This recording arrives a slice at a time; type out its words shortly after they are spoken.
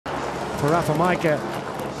for Rafa Majka.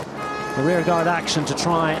 The rearguard action to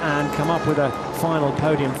try and come up with a final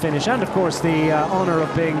podium finish, and of course the honour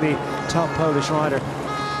of being the top Polish rider.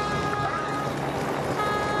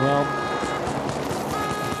 Well,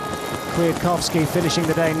 Kwiatkowski finishing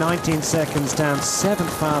the day 19 seconds down, 7th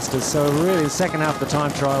fastest, so really the second half of the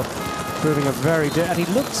time trial proving a very... and he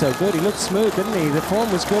looked so good, he looked smooth, didn't he? The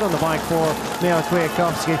form was good on the bike for Matej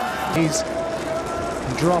Kwiatkowski. He's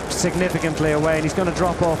dropped significantly away and he's going to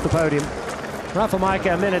drop off the podium. Rafa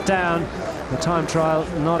Majka a minute down, the time trial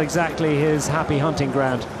not exactly his happy hunting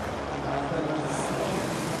ground.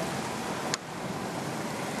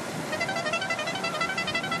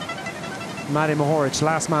 Matej Mohoric,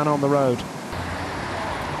 last man on the road.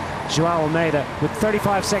 João Almeida with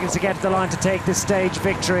 35 seconds to get to the line to take this stage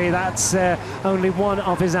victory. That's only one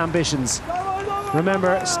of his ambitions.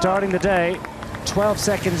 Remember, starting the day, 12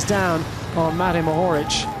 seconds down on Matej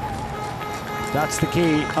Mohoric. That's the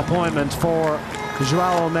key appointment for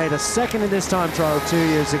João Almeida. Second in this time trial 2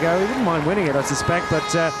 years ago. He wouldn't mind winning it, I suspect, but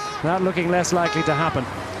that looking less likely to happen.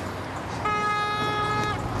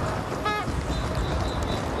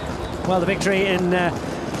 Well, the victory in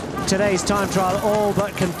today's time trial all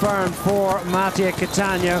but confirmed for Mattia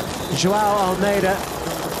Cattaneo. João Almeida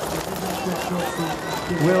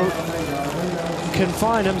will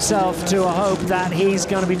confine himself to a hope that he's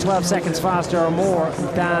going to be 12 seconds faster or more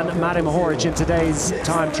than Matej Mohoric in today's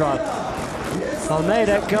time trial.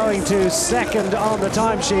 Almeida going to second on the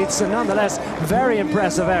timesheets, and nonetheless very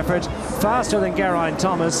impressive effort, faster than Geraint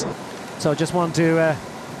Thomas. So just want to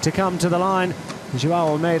come to the line. João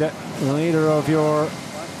Almeida, the leader of your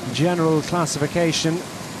general classification.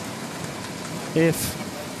 If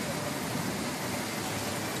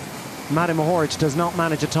Matej Mohoric does not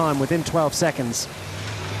manage a time within 12 seconds,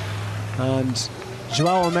 and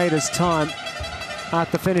João Almeida's time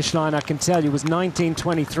at the finish line, I can tell you, was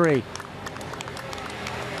 19:23.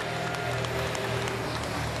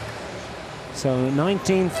 So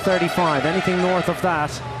 19:35, anything north of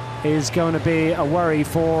that is going to be a worry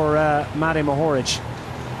for Matej Mohoric.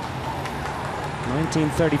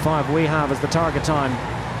 19:35 we have as the target time,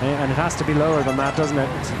 and it has to be lower than that, doesn't it?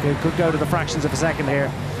 It could go to the fractions of a second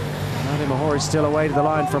here. Matej Mohoric still away to the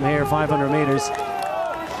line from here, 500 meters.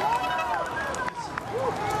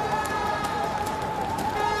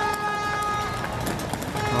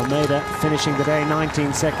 Almeida finishing the day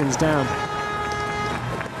 19 seconds down.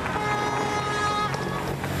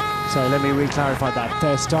 So let me re-clarify that.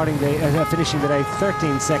 Finishing the day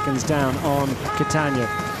 13 seconds down on Cattaneo.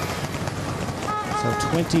 So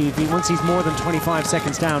 20, once he's more than 25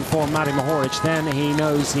 seconds down for Matej Mohoric, then he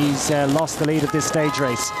knows he's lost the lead of this stage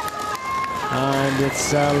race. And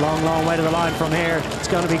it's a long, long way to the line from here. It's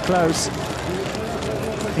going to be close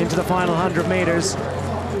into the final 100 meters.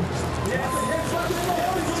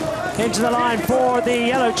 Into the line for the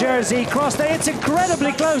yellow jersey, cross there. It's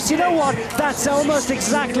incredibly close. You know what? That's almost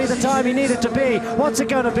exactly the time he needed to be. What's it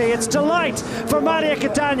going to be? It's delight for Mattia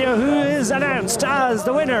Cattaneo, who is announced as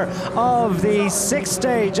the winner of the 6th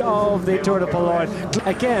stage of the Tour de Pologne.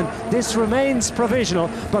 Again, this remains provisional,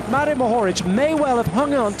 but Matej Mohoric may well have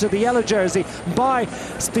hung on to the yellow jersey by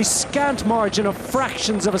the scant margin of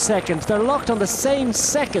fractions of a second. They're locked on the same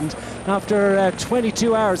second after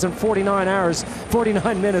 22 hours and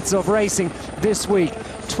 49 minutes of racing this week.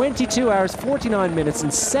 22 hours, 49 minutes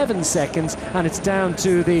and 7 seconds, and it's down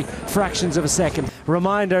to the fractions of a second.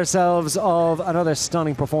 Remind ourselves of another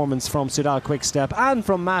stunning performance from Soudal Quick-Step and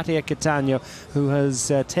from Mattia Cattaneo, who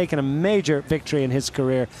has taken a major victory in his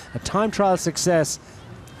career. A time trial success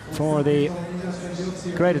for the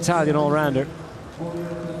great Italian all-rounder.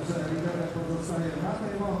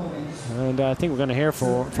 And I think we're going to hear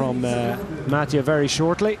from Mattia very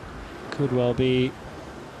shortly. Could well be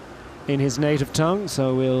in his native tongue,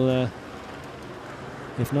 so we'll,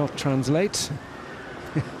 if not translate,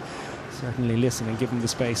 certainly listen and give him the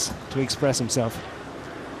space to express himself.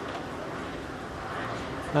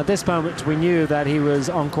 At this moment, we knew that he was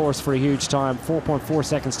on course for a huge time, 4.4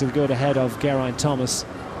 seconds to the good ahead of Geraint Thomas.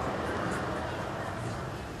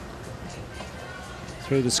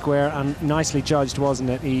 Through the square, and nicely judged, wasn't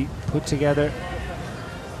it? He put together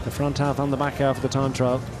the front half and the back half of the time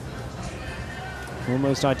trial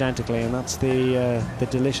almost identically, and that's the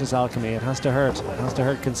delicious alchemy. It has to hurt. It has to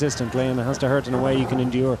hurt consistently, and it has to hurt in a way you can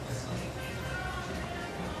endure.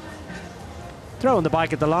 Throwing the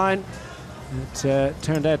bike at the line, it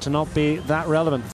turned out to not be that relevant.